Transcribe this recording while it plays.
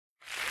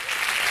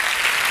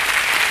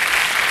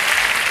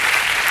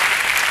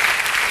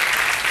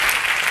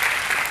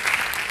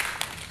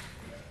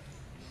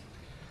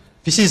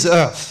This is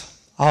Earth,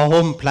 our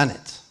home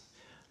planet.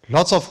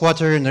 Lots of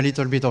water and a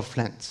little bit of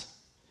land.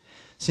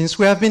 Since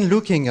we have been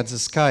looking at the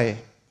sky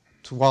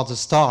toward the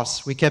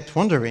stars, we kept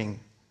wondering,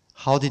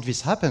 how did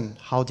this happen?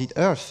 How did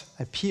Earth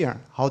appear?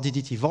 How did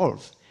it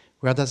evolve?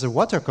 Where does the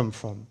water come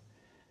from?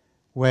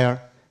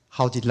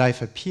 How did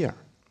life appear?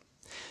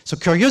 So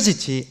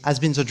curiosity has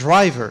been the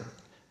driver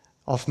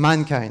of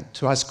mankind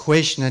to ask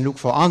questions and look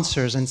for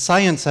answers, and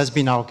science has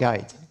been our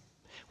guide.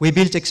 We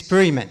built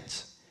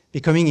experiments,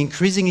 becoming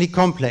increasingly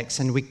complex,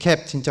 and we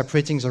kept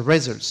interpreting the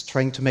results,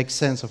 trying to make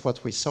sense of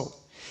what we saw.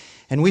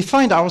 And we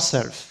find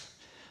ourselves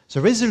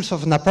the results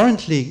of an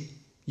apparently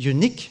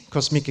unique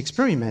cosmic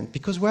experiment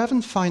because we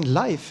haven't found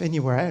life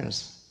anywhere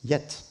else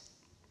yet.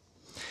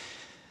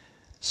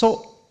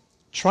 So,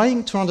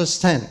 trying to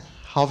understand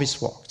how this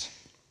worked,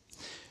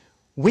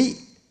 we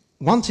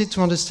wanted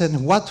to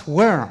understand what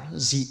were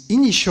the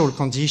initial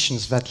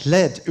conditions that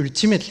led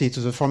ultimately to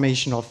the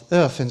formation of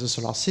Earth and the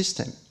solar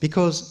system,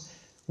 because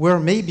were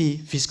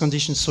maybe these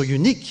conditions so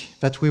unique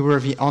that we were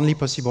the only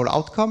possible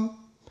outcome?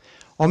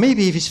 Or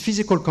maybe these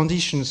physical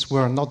conditions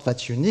were not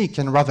that unique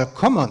and rather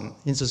common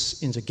in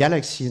the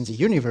galaxy, in the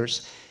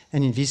universe,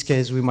 and in this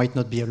case we might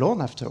not be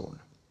alone after all.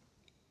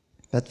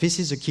 But this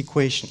is a key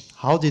question.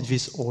 How did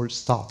this all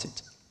started?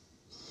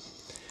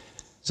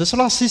 The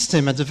solar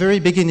system at the very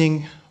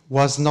beginning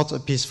was not a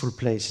peaceful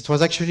place. It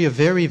was actually a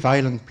very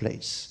violent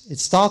place. It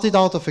started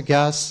out of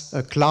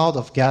a cloud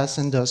of gas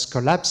and dust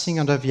collapsing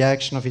under the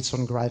action of its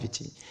own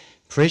gravity.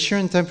 Pressure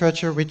and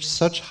temperature reached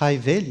such high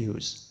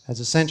values at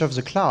the center of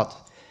the cloud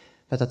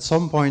that at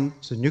some point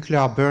the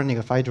nuclear burning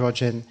of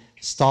hydrogen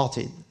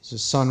started. The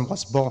sun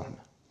was born.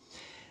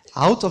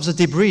 Out of the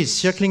debris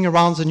circling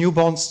around the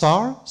newborn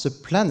star, the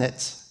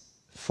planet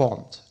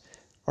formed.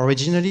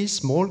 Originally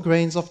small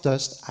grains of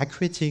dust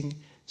accreting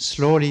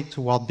slowly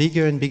toward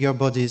bigger and bigger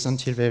bodies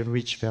until they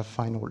reach their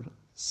final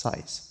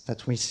size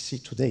that we see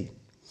today.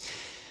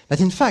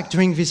 But in fact,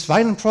 during this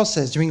violent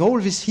process, during all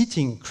this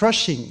heating,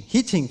 crushing,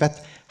 heating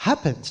that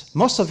happened,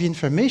 most of the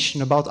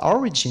information about our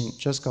origin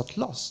just got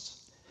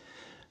lost.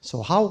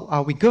 So how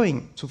are we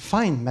going to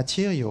find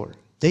material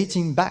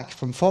dating back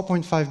from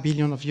 4.5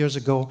 billion of years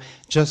ago,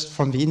 just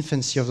from the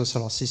infancy of the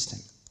solar system?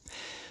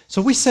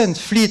 So we sent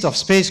a fleet of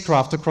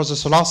spacecraft across the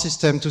solar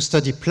system to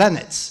study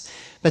planets.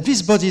 But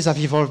these bodies have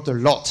evolved a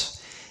lot,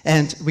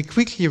 and we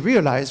quickly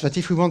realized that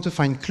if we want to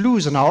find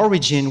clues on our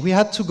origin, we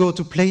had to go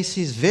to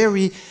places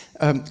very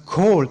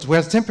cold,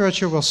 where the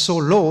temperature was so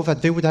low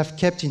that they would have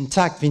kept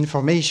intact the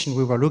information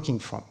we were looking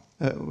for.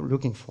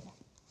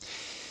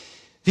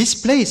 This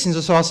place in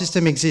the solar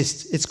system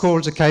exists. It's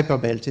called the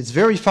Kuiper Belt. It's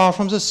very far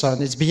from the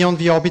Sun. It's beyond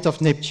the orbit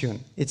of Neptune.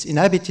 It's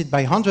inhabited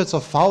by hundreds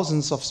of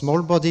thousands of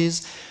small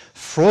bodies,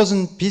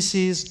 frozen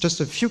pieces just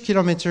a few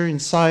kilometers in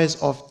size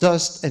of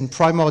dust and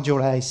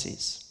primordial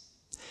ices.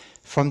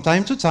 From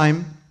time to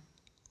time,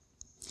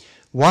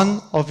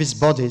 one of these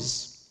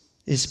bodies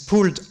is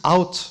pulled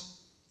out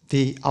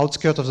the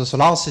outskirts of the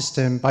solar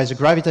system by the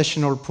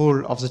gravitational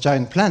pull of the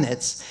giant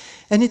planets,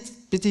 and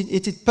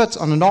it puts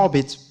on an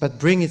orbit that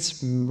brings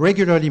it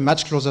regularly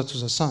much closer to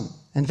the Sun.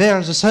 And there,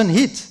 the Sun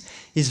heat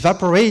is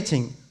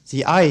evaporating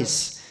the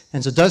ice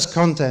and the dust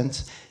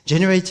content,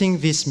 generating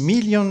this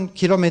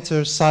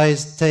million-kilometer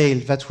sized tail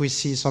that we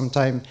see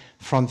sometimes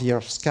from the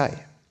Earth's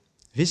sky.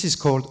 This is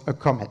called a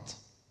comet.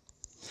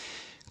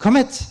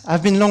 Comets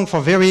have been known for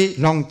a very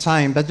long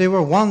time, but they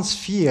were once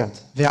feared.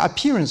 Their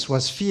appearance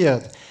was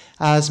feared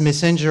as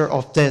messenger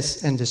of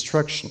death and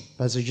destruction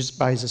by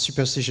the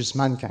superstitious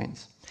mankind.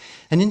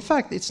 And in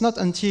fact, it's not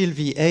until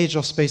the age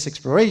of space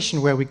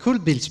exploration, where we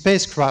could build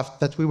spacecraft,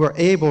 that we were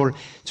able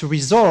to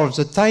resolve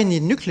the tiny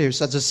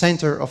nucleus at the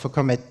center of a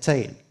comet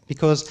tail,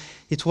 because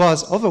it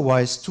was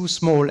otherwise too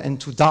small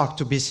and too dark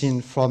to be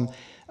seen from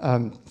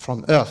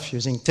Earth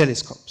using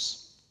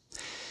telescopes.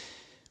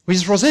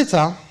 With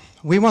Rosetta,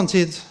 we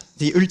wanted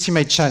the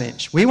ultimate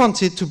challenge. We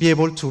wanted to be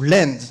able to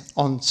land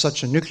on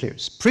such a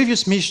nucleus.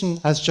 Previous mission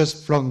has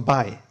just flown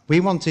by.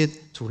 We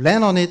wanted to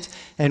land on it,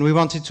 and we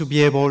wanted to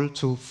be able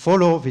to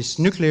follow this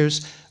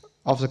nucleus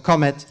of the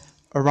comet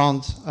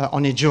around,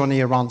 on a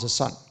journey around the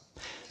Sun.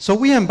 So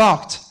we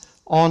embarked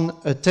on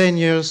a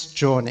 10-year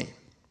journey.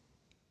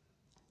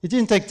 It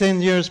didn't take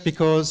 10 years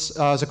because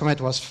the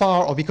comet was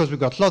far or because we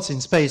got lost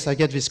in space. I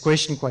get this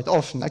question quite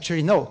often.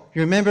 Actually, no.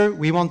 You remember,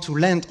 we want to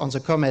land on the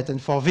comet,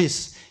 and for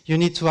this, you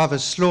need to have a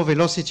slow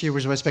velocity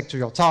with respect to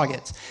your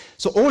target.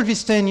 So all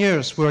these 10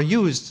 years were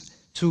used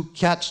to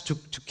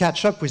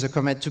catch up with the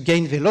comet, to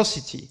gain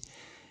velocity.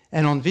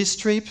 And on this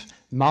trip,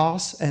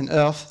 Mars and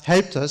Earth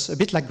helped us, a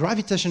bit like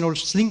gravitational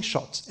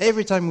slingshots.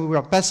 Every time we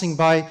were passing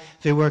by,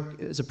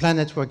 the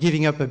planets were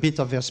giving up a bit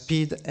of their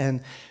speed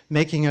and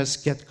making us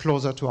get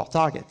closer to our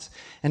target.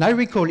 And I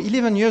recall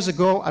 11 years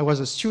ago, I was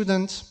a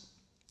student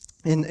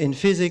in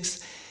physics,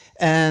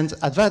 and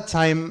at that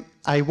time,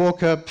 I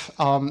woke up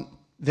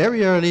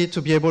very early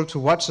to be able to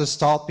watch the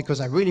start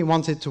because I really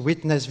wanted to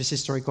witness this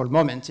historical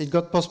moment. It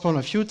got postponed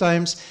a few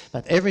times,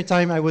 but every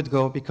time I would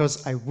go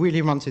because I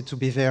really wanted to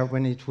be there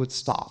when it would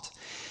start.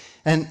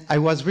 And I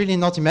was really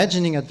not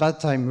imagining at that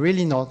time,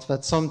 really not,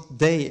 that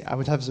someday I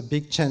would have the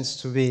big chance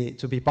to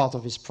be part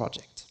of this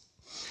project.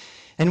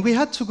 And we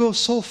had to go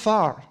so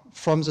far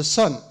from the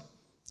sun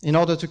in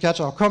order to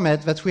catch our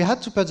comet that we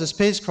had to put the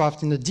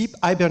spacecraft in a deep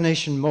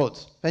hibernation mode.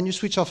 Then you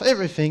switch off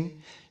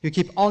everything, you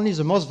keep only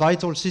the most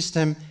vital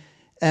system,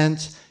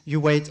 and you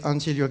wait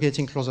until you're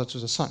getting closer to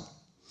the sun.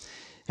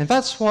 And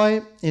that's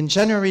why in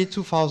January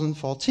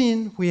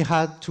 2014, we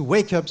had to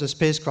wake up the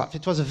spacecraft.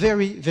 It was a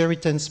very, very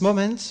tense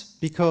moment,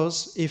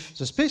 because if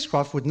the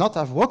spacecraft would not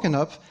have woken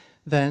up,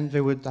 then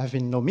there would have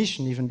been no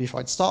mission even before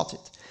it started.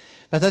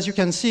 But as you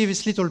can see,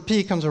 this little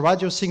peak on the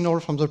radio signal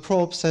from the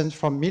probe sent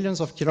from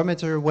millions of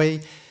kilometers away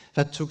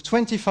that took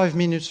 25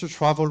 minutes to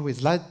travel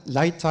with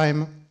light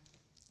time,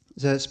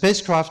 the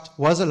spacecraft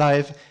was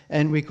alive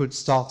and we could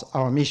start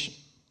our mission.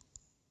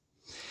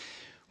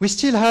 We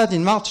still had,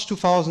 in March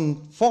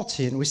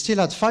 2014, we still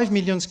had 5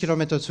 million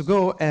kilometers to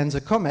go, and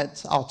the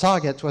comet, our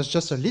target, was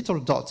just a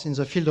little dot in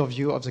the field of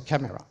view of the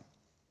camera.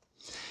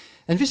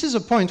 And this is a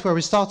point where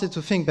we started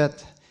to think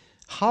that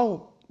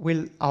how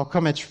will our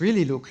comet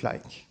really look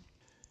like?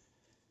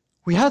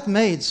 We had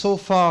made so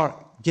far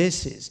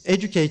guesses,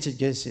 educated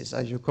guesses,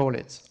 as you call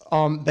it,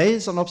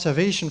 based on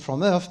observation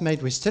from Earth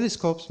made with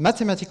telescopes,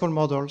 mathematical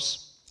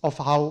models of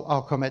how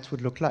our comet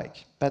would look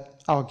like.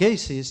 But our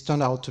guesses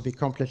turned out to be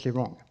completely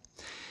wrong.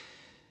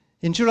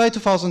 In July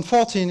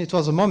 2014, it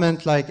was a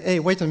moment like, hey,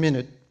 wait a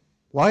minute,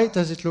 why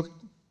does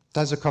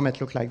the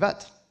comet look like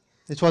that?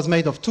 It was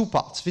made of two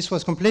parts. This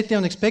was completely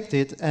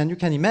unexpected, and you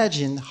can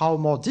imagine how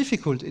more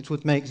difficult it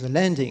would make the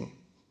landing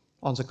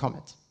on the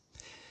comet.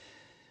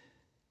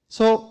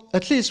 So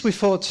at least we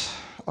thought,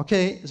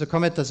 okay, the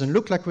comet doesn't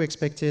look like we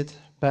expected,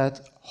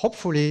 but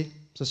hopefully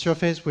the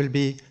surface will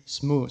be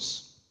smooth.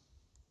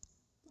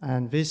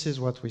 And this is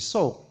what we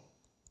saw.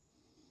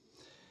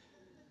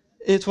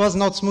 It was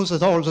not smooth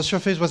at all. The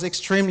surface was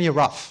extremely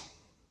rough.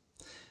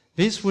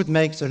 This would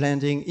make the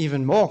landing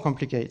even more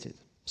complicated.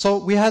 So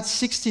we had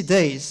 60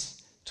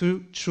 days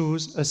to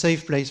choose a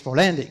safe place for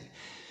landing.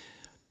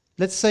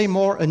 Let's say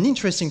more an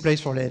interesting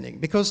place for landing,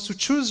 because to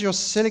choose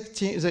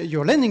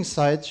your landing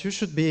site, it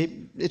should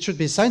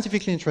be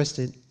scientifically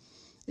interested.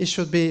 It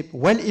should be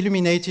well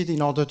illuminated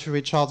in order to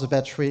recharge the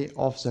battery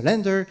of the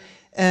lander,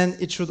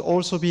 and it should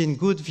also be in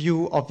good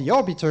view of the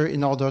orbiter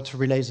in order to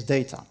relay the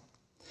data.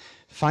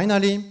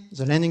 Finally,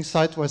 the landing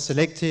site was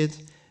selected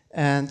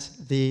and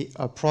the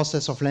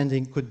process of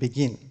landing could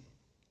begin.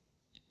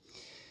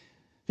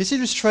 This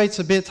illustrates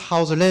a bit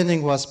how the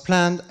landing was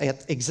planned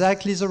at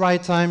exactly the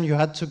right time. You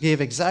had to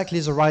give exactly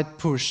the right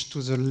push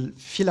to the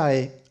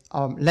Philae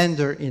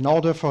lander in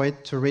order for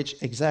it to reach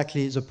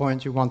exactly the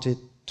point you wanted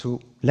to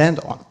land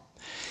on.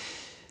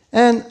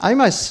 And I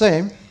must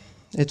say,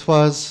 it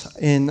was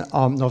in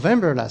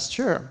November last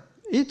year.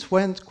 It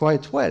went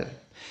quite well.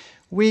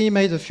 We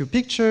made a few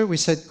pictures, we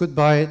said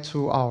goodbye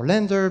to our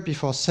lander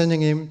before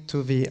sending him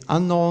to the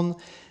unknown,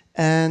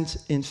 and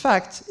in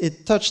fact,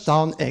 it touched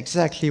down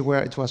exactly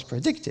where it was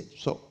predicted.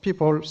 So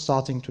people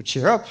starting to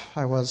cheer up.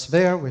 I was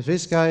there with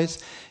these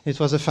guys.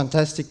 It was a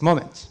fantastic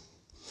moment.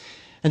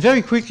 And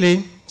very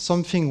quickly,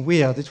 something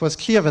weird. It was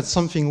clear that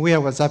something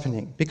weird was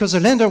happening, because the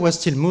lander was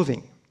still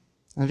moving.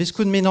 And this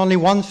could mean only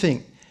one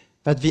thing,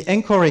 that the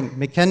anchoring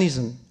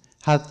mechanism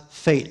had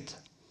failed.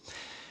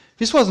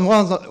 This was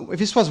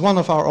one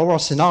of our horror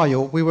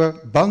scenarios. We were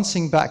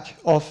bouncing back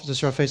off the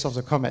surface of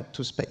the comet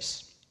to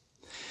space.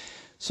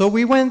 So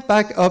we went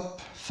back up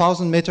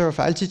 1,000 meters of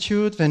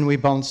altitude, then we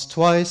bounced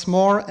twice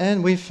more,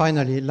 and we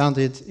finally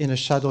landed in a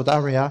shadowed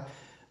area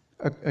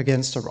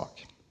against a rock.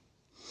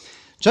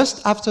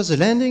 Just after the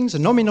landing, the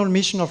nominal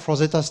mission of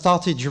Rosetta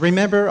started. You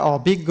remember our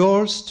big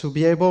goals: to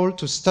be able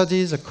to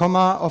study the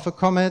coma of a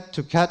comet,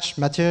 to catch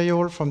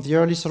material from the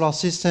early solar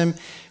system.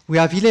 We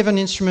have 11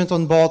 instruments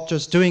on board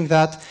just doing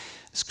that,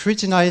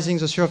 scrutinizing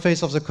the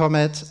surface of the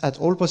comet at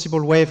all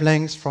possible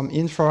wavelengths, from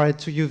infrared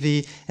to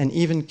UV, and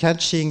even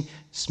catching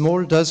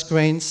small dust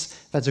grains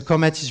that the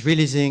comet is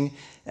releasing,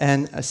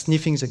 and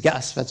sniffing the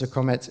gas that the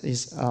comet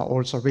is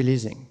also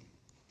releasing.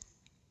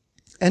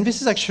 And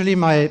this is actually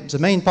the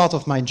main part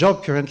of my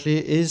job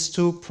currently, is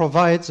to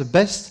provide the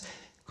best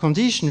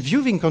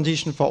viewing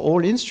condition for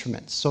all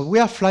instruments. So we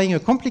are flying a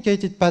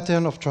complicated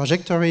pattern of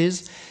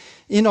trajectories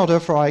in order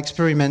for our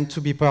experiment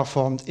to be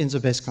performed in the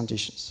best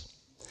conditions.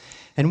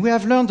 And we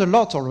have learned a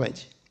lot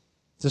already.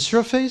 The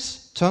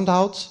surface turned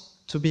out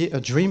to be a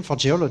dream for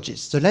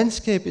geologists. The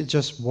landscape is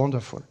just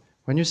wonderful.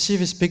 When you see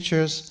these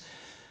pictures,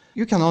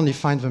 you can only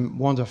find them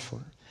wonderful.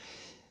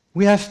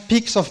 We have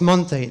peaks of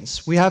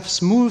mountains. We have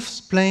smooth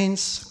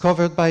plains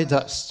covered by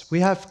dust. We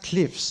have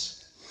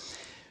cliffs.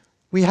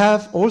 We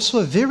have also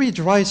a very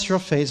dry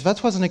surface.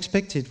 That was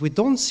unexpected. We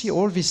don't see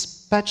all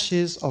these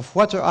patches of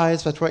water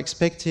ice that were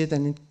expected,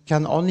 and it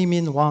can only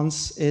mean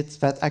once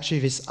that actually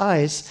this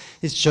ice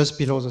is just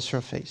below the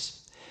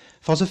surface.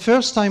 For the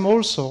first time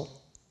also,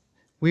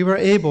 we were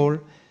able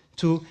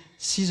to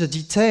see the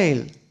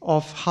detail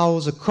of how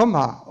the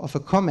coma of a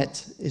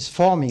comet is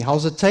forming, how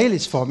the tail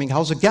is forming,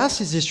 how the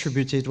gas is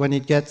distributed when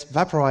it gets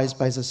vaporized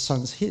by the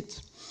sun's heat.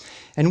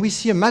 And we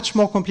see a much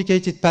more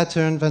complicated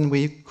pattern than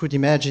we could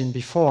imagine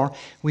before.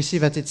 We see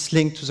that it's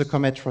linked to the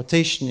comet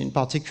rotation in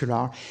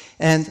particular.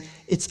 And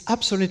it's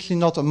absolutely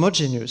not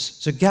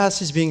homogeneous. The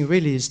gas is being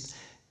released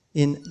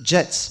in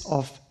jets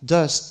of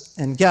dust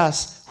and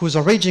gas whose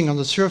origin on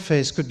the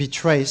surface could be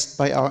traced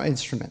by our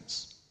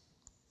instruments.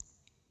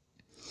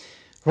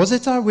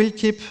 Rosetta will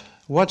keep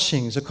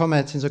watching the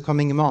comet in the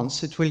coming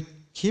months. It will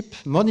keep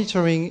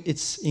monitoring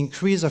its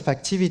increase of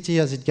activity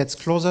as it gets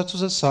closer to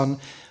the sun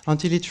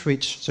until it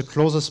reaches the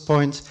closest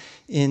point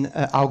in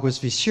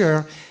August this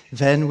year.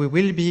 Then we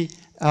will be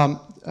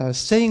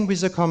staying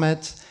with the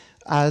comet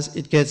as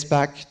it gets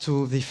back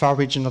to the far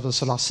region of the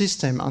solar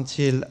system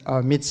until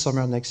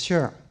midsummer next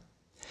year.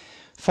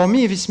 For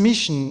me, this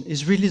mission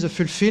is really the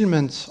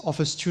fulfillment of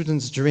a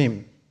student's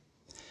dream.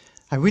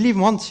 I really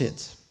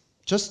wanted,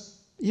 just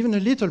even a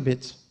little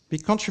bit, be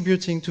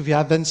contributing to the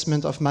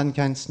advancement of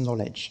mankind's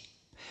knowledge.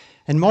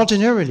 And more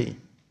generally,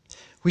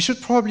 we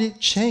should probably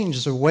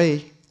change the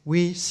way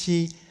we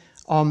see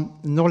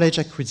knowledge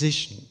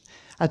acquisition.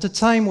 At a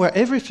time where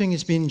everything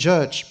is being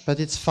judged by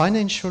its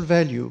financial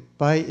value,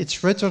 by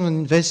its return on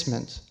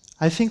investment,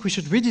 I think we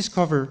should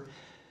rediscover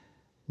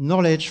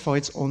knowledge for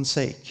its own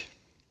sake.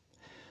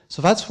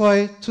 So that's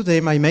why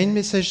today my main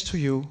message to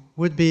you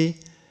would be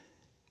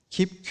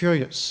keep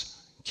curious,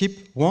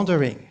 keep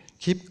wondering,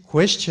 keep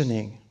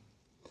questioning,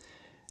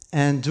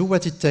 and do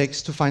what it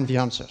takes to find the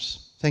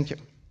answers. Thank you.